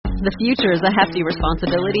The future is a hefty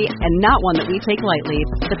responsibility and not one that we take lightly.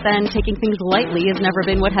 But then taking things lightly has never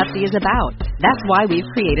been what Hefty is about. That's why we've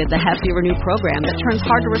created the Hefty Renew program that turns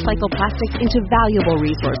hard-to-recycle plastics into valuable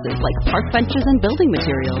resources like park benches and building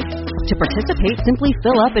materials. To participate, simply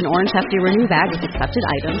fill up an orange Hefty Renew bag with accepted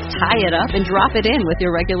items, tie it up, and drop it in with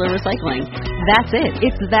your regular recycling. That's it.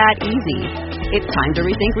 It's that easy. It's time to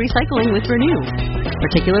rethink recycling with Renew.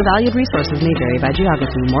 Particular valued resources may vary by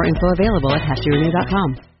geography. More info available at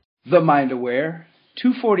heftyrenew.com. The Mind Aware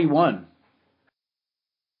 241.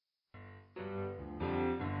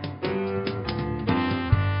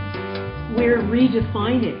 We're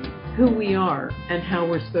redefining who we are and how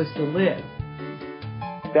we're supposed to live.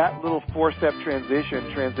 That little four-step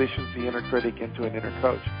transitions the inner critic into an inner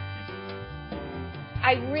coach.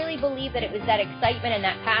 I really believe that it was that excitement and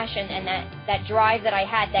that passion and that drive that I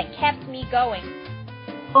had that kept me going.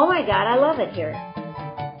 Oh my God, I love it here.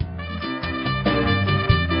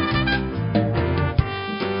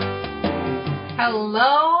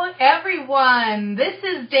 Hello, everyone. This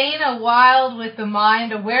is Dana Wilde with the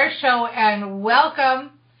Mind Aware Show, and welcome.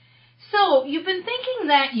 So, you've been thinking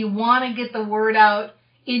that you want to get the word out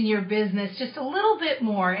in your business just a little bit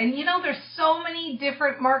more. And you know, there's so many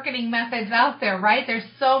different marketing methods out there, right? There's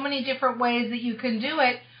so many different ways that you can do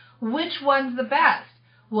it. Which one's the best?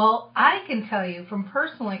 Well, I can tell you from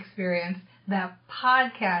personal experience that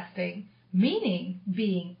podcasting, meaning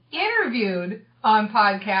being interviewed on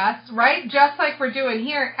podcasts, right? Just like we're doing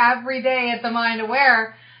here every day at the Mind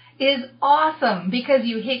Aware, is awesome because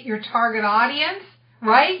you hit your target audience,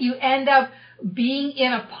 right? You end up being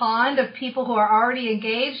in a pond of people who are already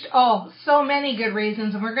engaged. Oh, so many good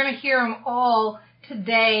reasons. And we're going to hear them all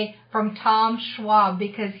today from Tom Schwab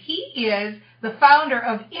because he is the founder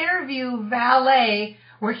of Interview Valet,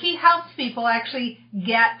 where he helps people actually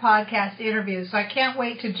get podcast interviews. So I can't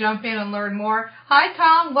wait to jump in and learn more. Hi,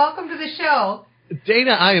 Tom. Welcome to the show.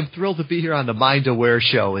 Dana, I am thrilled to be here on the Mind Aware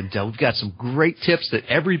Show, and we've got some great tips that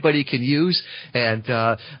everybody can use. And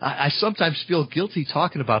I sometimes feel guilty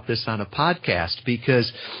talking about this on a podcast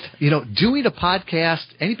because, you know, doing a podcast,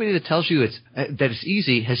 anybody that tells you that it's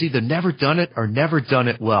easy has either never done it or never done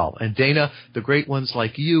it well. And Dana, the great ones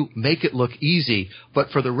like you make it look easy. But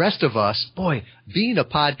for the rest of us, boy, being a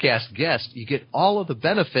podcast guest, you get all of the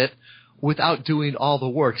benefit without doing all the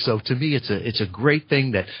work. So to me, it's a great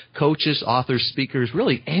thing that coaches, authors, speakers,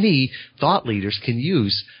 really any thought leaders can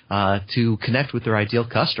use to connect with their ideal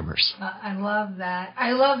customers. I love that.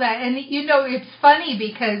 I love that. And, you know, it's funny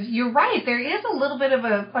because you're right. There is a little bit of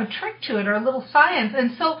a trick to it or a little science.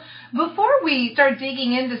 And so before we start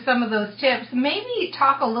digging into some of those tips, maybe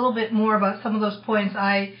talk a little bit more about some of those points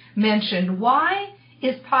I mentioned. Why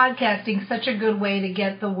is podcasting such a good way to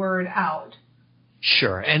get the word out?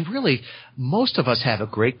 Sure. And really, most of us have a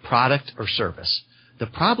great product or service. The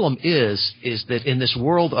problem is that in this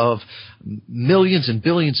world of millions and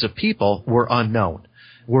billions of people, we're unknown.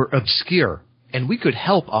 We're obscure. And we could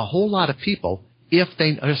help a whole lot of people if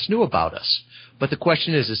they just knew about us. But the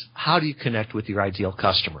question is how do you connect with your ideal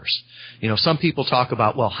customers? You know, some people talk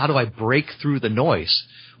about, well, how do I break through the noise?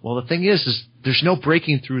 Well, the thing is there's no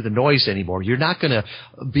breaking through the noise anymore. You're not going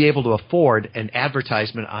to be able to afford an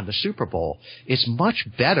advertisement on the Super Bowl. It's much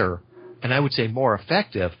better, and I would say more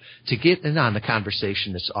effective, to get in on the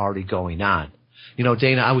conversation that's already going on. You know,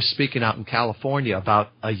 Dana, I was speaking out in California about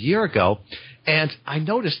a year ago, and I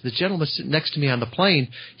noticed the gentleman sitting next to me on the plane,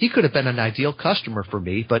 he could have been an ideal customer for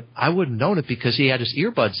me, but I wouldn't have known it because he had his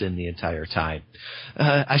earbuds in the entire time.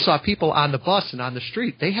 I saw people on the bus and on the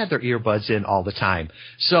street, they had their earbuds in all the time.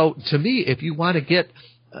 So to me, if you want to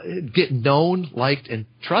get known, liked, and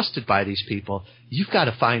trusted by these people, you've got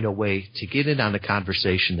to find a way to get in on the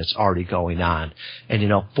conversation that's already going on. And, you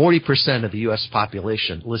know, 40% of the U.S.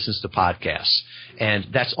 population listens to podcasts, and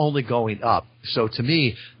that's only going up. So to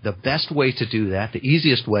me, the best way to do that, the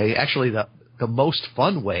easiest way, actually the most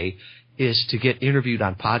fun way, is to get interviewed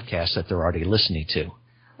on podcasts that they're already listening to.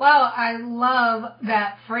 Well, I love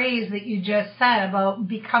that phrase that you just said about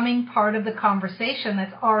becoming part of the conversation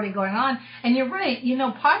that's already going on. And you're right. You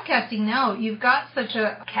know, podcasting now, you've got such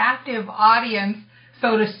a captive audience,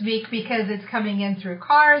 so to speak, because it's coming in through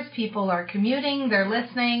cars. People are commuting. They're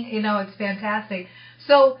listening. You know, it's fantastic.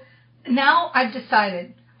 So now I've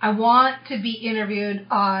decided I want to be interviewed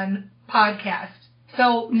on podcasts.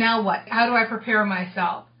 So now what? How do I prepare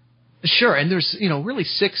myself? Sure, and there's, really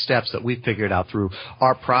 6 steps that we've figured out through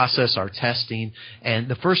our process, our testing, and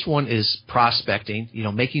the first one is prospecting,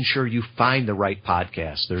 making sure you find the right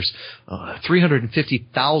podcast. There's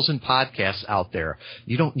 350,000 podcasts out there.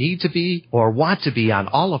 You don't need to be or want to be on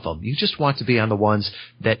all of them. You just want to be on the ones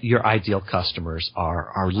that your ideal customers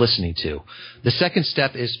are listening to. The second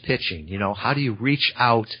step is pitching. How do you reach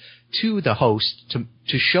out to the host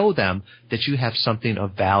to show them that you have something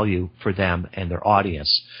of value for them and their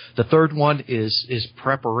audience. The third one is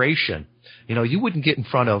preparation. You wouldn't get in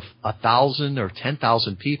front of 1,000 or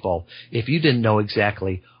 10,000 people if you didn't know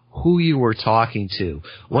exactly who you were talking to,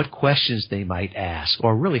 what questions they might ask,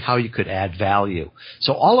 or really how you could add value.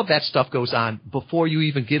 So all of that stuff goes on before you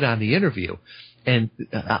even get on the interview. And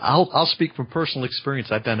I'll speak from personal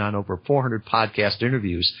experience. I've been on over 400 podcast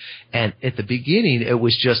interviews, and at the beginning it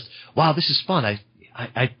was just, wow, this is fun.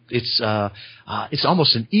 It's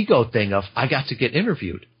almost an ego thing of I got to get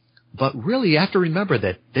interviewed. But really, you have to remember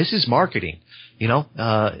that this is marketing.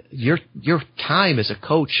 Your time as a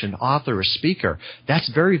coach, an author, a speaker, that's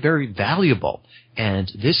very, very valuable.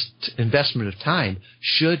 And this investment of time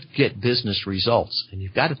should get business results. And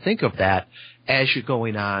you've got to think of that as you're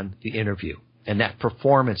going on the interview. And that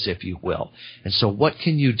performance, if you will. And so what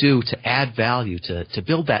can you do to add value, to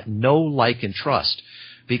build that know, like, and trust?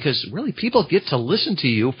 Because really people get to listen to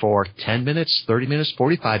you for 10 minutes, 30 minutes,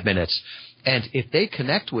 45 minutes. And if they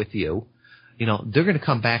connect with you, they're going to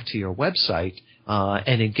come back to your website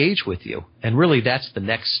and engage with you. And really that's the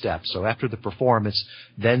next step. So after the performance,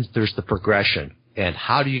 then there's the progression. And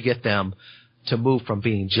how do you get them to move from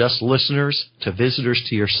being just listeners to visitors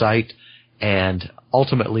to your site and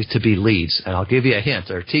ultimately to be leads? And I'll give you a hint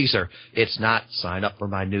or a teaser. It's not sign up for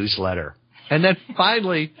my newsletter. And then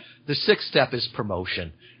finally, the 6th step is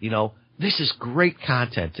promotion. This is great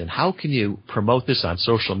content, and how can you promote this on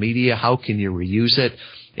social media? How can you reuse it?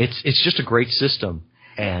 It's just a great system,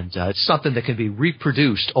 and it's something that can be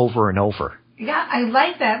reproduced over and over. Yeah, I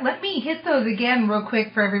like that. Let me hit those again real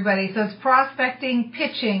quick for everybody. So it's prospecting,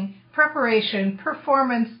 pitching, preparation,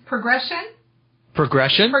 performance, progression,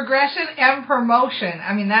 and promotion.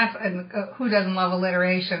 I mean, that's who doesn't love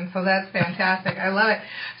alliteration? So that's fantastic. I love it.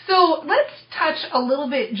 So let's touch a little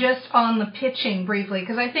bit just on the pitching briefly,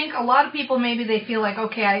 because I think a lot of people, maybe they feel like,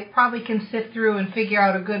 okay, I probably can sift through and figure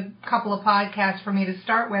out a good couple of podcasts for me to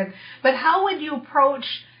start with. But how would you approach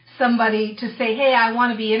somebody to say, hey, I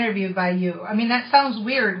want to be interviewed by you? I mean, that sounds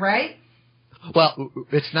weird, right? Well,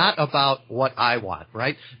 it's not about what I want,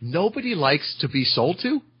 right? Nobody likes to be sold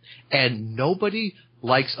to. And nobody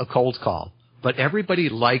likes a cold call, but everybody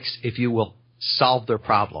likes, if you will, solve their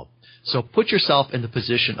problem. So put yourself in the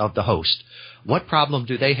position of the host. What problem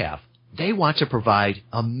do they have? They want to provide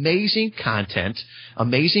amazing content,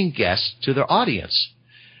 amazing guests to their audience.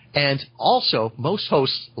 And also, most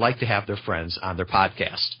hosts like to have their friends on their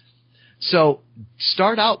podcast. So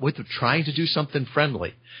start out with trying to do something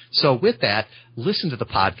friendly. So with that, listen to the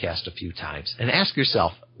podcast a few times and ask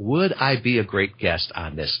yourself, would I be a great guest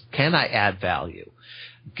on this? Can I add value?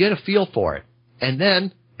 Get a feel for it. And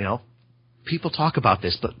then, people talk about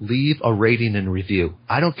this, but leave a rating and review.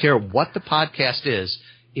 I don't care what the podcast is.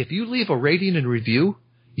 If you leave a rating and review,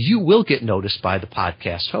 you will get noticed by the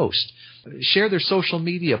podcast host. Share their social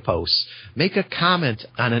media posts. Make a comment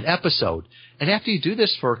on an episode. And after you do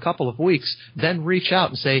this for a couple of weeks, then reach out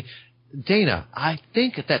and say, Dana, I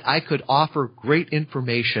think that I could offer great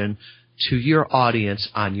information to your audience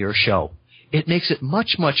on your show. It makes it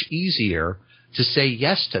much, much easier to say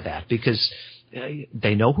yes to that because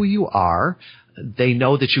they know who you are, they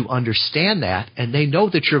know that you understand that, and they know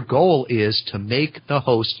that your goal is to make the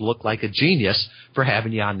host look like a genius for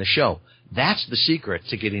having you on the show. That's the secret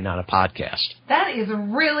to getting on a podcast. That is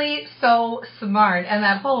really so smart. And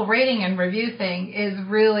that whole rating and review thing is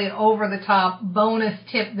really over the top bonus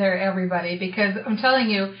tip there, everybody, because I'm telling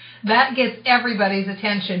you, that gets everybody's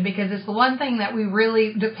attention because it's the one thing that we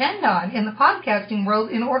really depend on in the podcasting world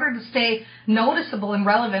in order to stay noticeable and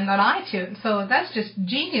relevant on iTunes. So that's just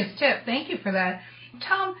genius tip. Thank you for that.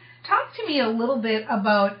 Tom, talk to me a little bit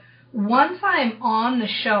about once I'm on the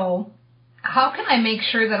show, how can I make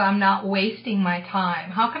sure that I'm not wasting my time?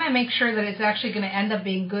 How can I make sure that it's actually going to end up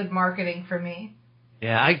being good marketing for me?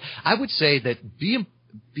 Yeah, I would say that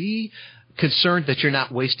be concerned that you're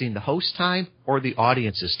not wasting the host's time or the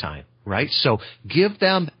audience's time, right? So give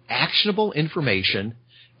them actionable information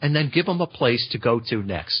and then give them a place to go to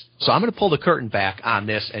next. So I'm going to pull the curtain back on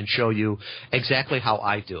this and show you exactly how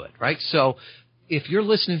I do it, right? So if you're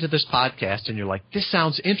listening to this podcast and you're like, this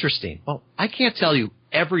sounds interesting, well, I can't tell you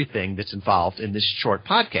everything that's involved in this short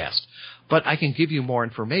podcast, but I can give you more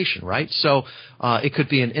information, right? So it could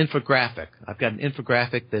be an infographic. I've got an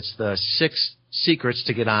infographic that's the 6 secrets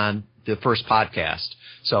to get on the first podcast.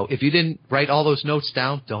 So if you didn't write all those notes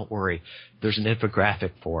down, don't worry. There's an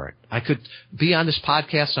infographic for it. I could be on this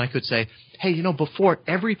podcast and I could say, hey, before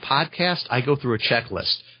every podcast, I go through a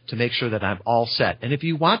checklist to make sure that I'm all set. And if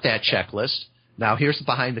you want that checklist, now here's the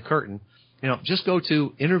behind the curtain, just go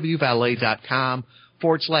to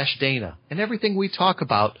interviewvalet.com/Dana, and everything we talk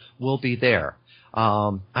about will be there.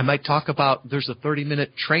 I might talk about, there's a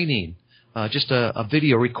 30-minute training, just a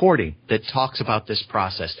video recording that talks about this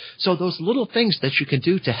process. So those little things that you can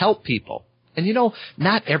do to help people. And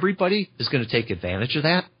not everybody is going to take advantage of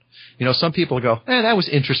that. Some people go, that was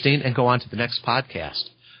interesting, and go on to the next podcast.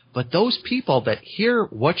 But those people that hear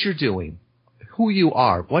what you're doing, who you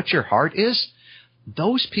are, what your heart is,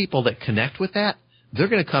 those people that connect with that, they're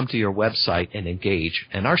going to come to your website and engage.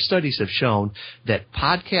 And our studies have shown that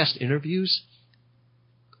podcast interviews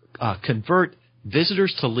convert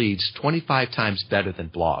visitors to leads 25 times better than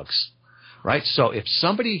blogs, right? So if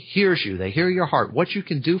somebody hears you, they hear your heart, what you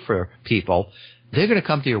can do for people, they're going to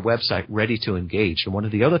come to your website ready to engage. And one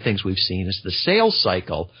of the other things we've seen is the sales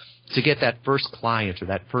cycle to get that first client or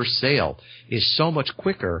that first sale is so much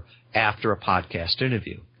quicker after a podcast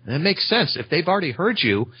interview. And it makes sense. If they've already heard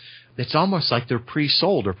you, it's almost like they're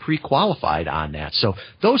pre-sold or pre-qualified on that. So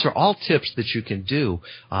those are all tips that you can do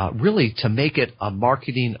really to make it a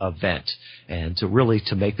marketing event and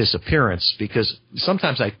to make this appearance, because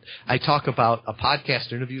sometimes I talk about a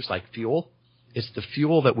podcast interviews like fuel. It's the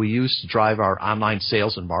fuel that we use to drive our online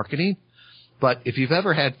sales and marketing. But if you've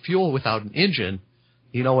ever had fuel without an engine,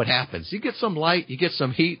 you know what happens. You get some light, you get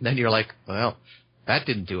some heat, and then you're like, well, that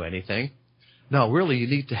didn't do anything. No, really, you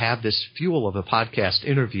need to have this fuel of a podcast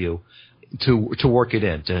interview to work it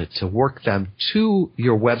in, to work them to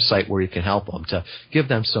your website where you can help them, to give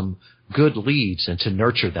them some good leads and to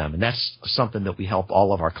nurture them. And that's something that we help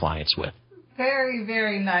all of our clients with. Very,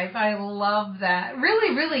 very nice. I love that.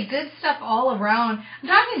 Really, really good stuff all around. I'm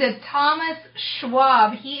talking to Thomas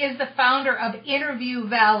Schwab. He is the founder of Interview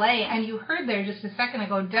Valet. And you heard there just a second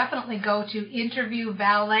ago, definitely go to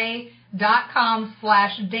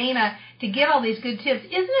interviewvalet.com/Dana to get all these good tips.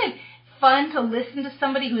 Isn't it fun to listen to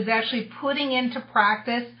somebody who's actually putting into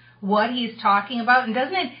practice what he's talking about? And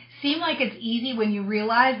doesn't it seem like it's easy when you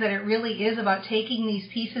realize that it really is about taking these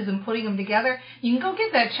pieces and putting them together? You can go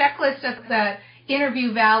get that checklist at that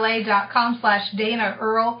interviewvalet.com/Dana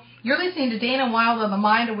Earl. You're listening to Dana Wilde on the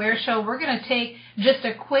Mind Aware Show. We're going to take just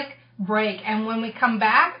a quick break. And when we come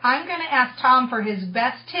back, I'm going to ask Tom for his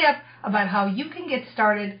best tip about how you can get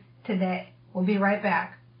started today. We'll be right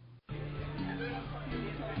back.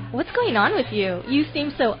 What's going on with you? You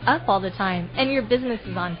seem so up all the time, and your business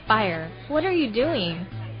is on fire. What are you doing?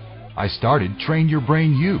 I started Train Your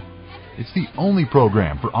Brain U. It's the only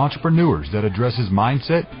program for entrepreneurs that addresses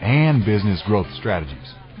mindset and business growth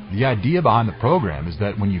strategies. The idea behind the program is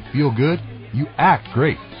that when you feel good, you act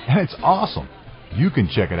great, and it's awesome. You can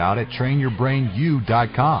check it out at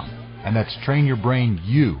trainyourbrainu.com, and that's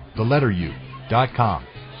trainyourbrainu.com.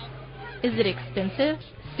 Is it expensive?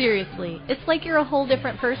 Seriously, it's like you're a whole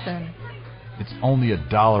different person. It's only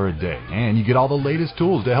 $1 a day, and you get all the latest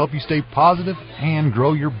tools to help you stay positive and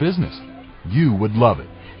grow your business. You would love it.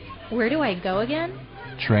 Where do I go again?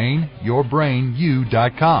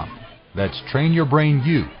 trainyourbrainu.com. That's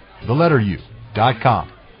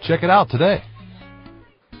trainyourbrainu.com. Check it out today.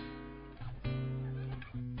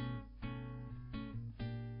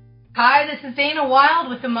 Hi, this is Dana Wilde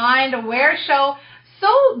with the Mind Aware Show.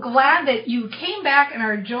 So glad that you came back and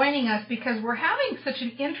are joining us, because we're having such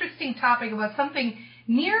an interesting topic about something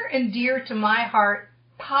near and dear to my heart,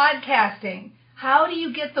 podcasting. How do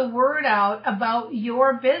you get the word out about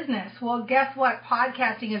your business? Well, guess what?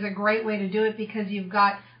 Podcasting is a great way to do it, because you've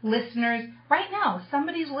got listeners. Right now,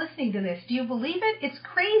 somebody's listening to this. Do you believe it? It's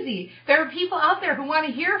crazy. There are people out there who want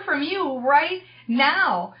to hear from you right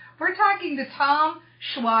now. We're talking to Tom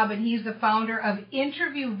Schwab, and he's the founder of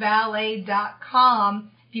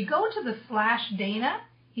interviewvalet.com. If you go to the /Dana,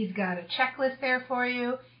 he's got a checklist there for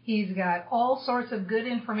you. He's got all sorts of good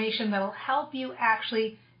information that'll help you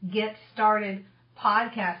actually get started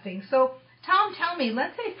podcasting. So, Tom, tell me,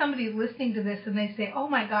 let's say somebody's listening to this and they say, oh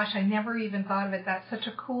my gosh, I never even thought of it. That's such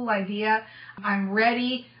a cool idea. I'm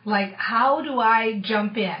ready. Like, how do I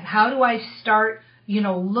jump in? How do I start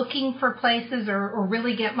looking for places or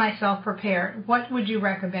really get myself prepared? What would you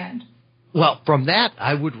recommend? Well, from that,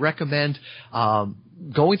 I would recommend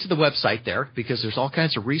going to the website there, because there's all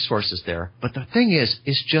kinds of resources there. But the thing is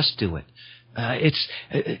just do it.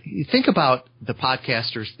 You think about the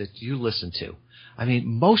podcasters that you listen to. I mean,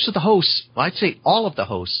 most of the hosts, I'd say all of the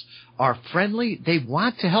hosts, are friendly. They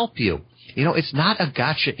want to help you. You know, it's not a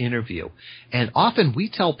gotcha interview. And often we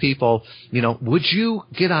tell people, you know, would you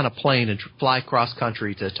get on a plane and fly cross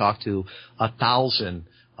country to talk to 1,000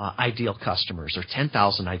 ideal customers or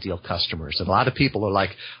 10,000 ideal customers? And a lot of people are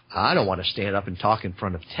like, I don't want to stand up and talk in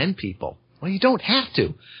front of 10 people. Well, you don't have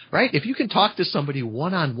to, right? If you can talk to somebody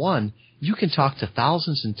one-on-one, you can talk to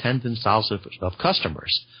thousands and tens of thousands of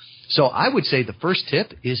customers. So I would say the first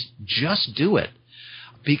tip is just do it.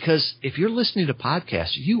 Because if you're listening to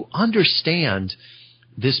podcasts, you understand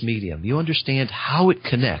this medium. You understand how it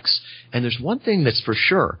connects. And there's one thing that's for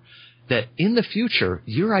sure, that in the future,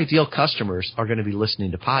 your ideal customers are going to be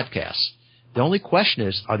listening to podcasts. The only question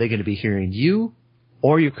is, are they going to be hearing you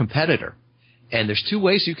or your competitor? And there's two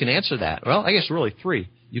ways you can answer that. Well, I guess really three.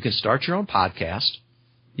 You can start your own podcast.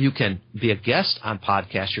 You can be a guest on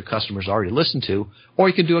podcasts your customers already listen to, or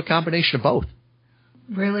you can do a combination of both.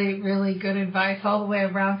 Really, really good advice all the way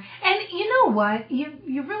around. And you know what?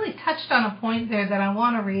 You really touched on a point there that I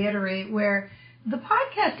want to reiterate, where the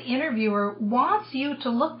podcast interviewer wants you to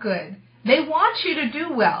look good. They want you to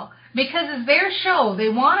do well because it's their show. They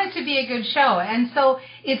want it to be a good show. And so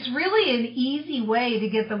it's really an easy way to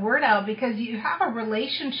get the word out because you have a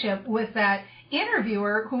relationship with that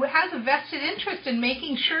interviewer who has a vested interest in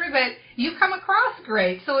making sure that you come across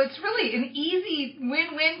great. So it's really an easy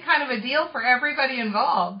win-win kind of a deal for everybody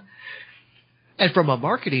involved. And from a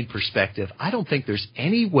marketing perspective, I don't think there's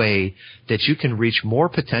any way that you can reach more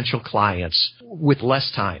potential clients with less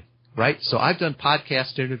time, right? So I've done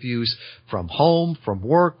podcast interviews from home, from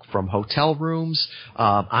work, from hotel rooms,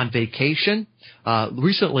 on vacation.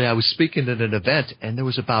 Recently I was speaking at an event and there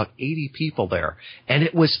was about 80 people there, and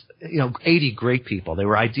it was, 80 great people. They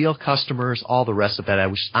were ideal customers, all the rest of it. I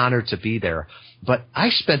was honored to be there, but I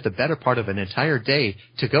spent the better part of an entire day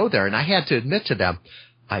to go there, and I had to admit to them,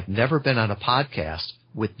 I've never been on a podcast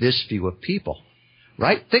with this few of people.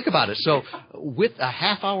 Right? Think about it. So with a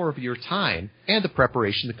half hour of your time and the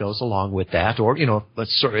preparation that goes along with that, or,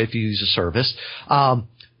 if you use a service,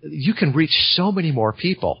 you can reach so many more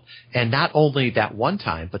people. And not only that one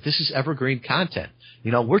time, but this is evergreen content.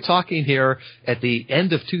 We're talking here at the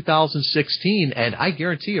end of 2016, and I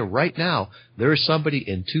guarantee you right now, there is somebody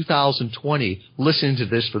in 2020 listening to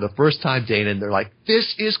this for the first time, Dana, and they're like,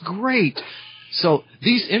 this is great. So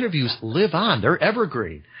these interviews live on. They're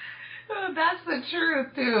evergreen. Oh, that's the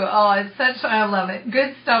truth, too. Oh, I love it.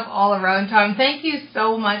 Good stuff all around, Tom. Thank you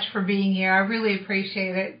so much for being here. I really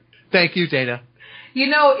appreciate it. Thank you, Dana.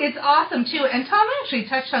 It's awesome, too. And Tom actually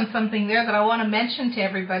touched on something there that I want to mention to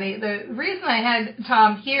everybody. The reason I had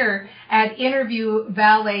Tom here at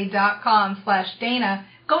interviewvalet.com/Dana,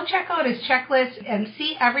 go check out his checklist and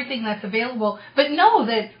see everything that's available. But know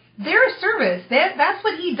that they're a service. That's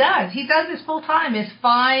what he does. He does this full time, is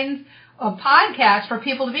finds a podcast for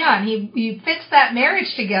people to be on. He fits that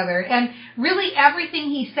marriage together. And really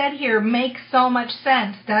everything he said here makes so much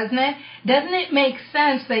sense, doesn't it? Doesn't it make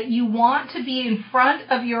sense that you want to be in front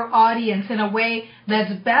of your audience in a way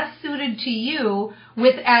that's best suited to you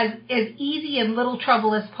with as easy and little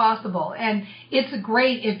trouble as possible? And it's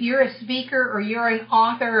great if you're a speaker or you're an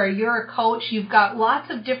author or you're a coach. You've got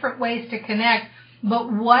lots of different ways to connect.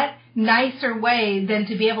 But what nicer way than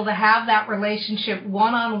to be able to have that relationship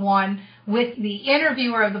one-on-one with the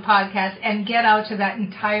interviewer of the podcast and get out to that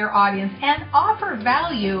entire audience and offer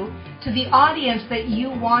value to the audience that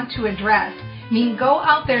you want to address. I mean, go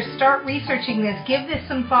out there, start researching this, give this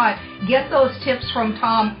some thought, get those tips from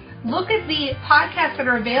Tom. Look at the podcasts that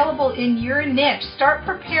are available in your niche. Start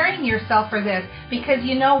preparing yourself for this, because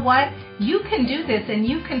you know what? You can do this, and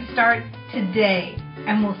you can start today.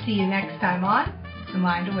 And we'll see you next time on The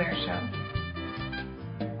Mind Aware Show.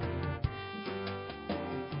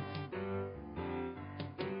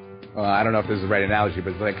 I don't know if this is the right analogy,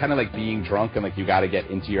 but it's kind of like being drunk and you got to get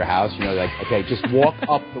into your house. Okay, just walk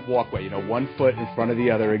up the walkway. 1 foot in front of the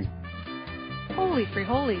other. Holy free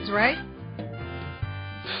holies, right?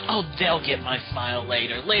 Oh, they'll get my file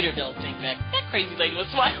later. Later they'll think that crazy lady was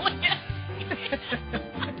smiling at me.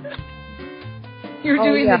 You're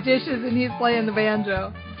doing the dishes and he's playing the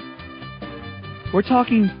banjo. We're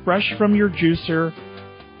talking fresh from your juicer.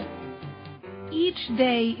 Each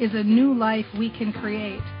day is a new life we can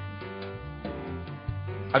create.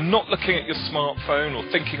 And not looking at your smartphone or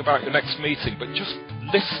thinking about your next meeting, but just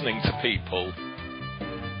listening to people.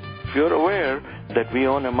 If you're aware that we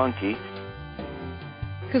own a monkey.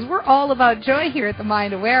 Because we're all about joy here at The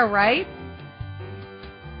Mind Aware, right?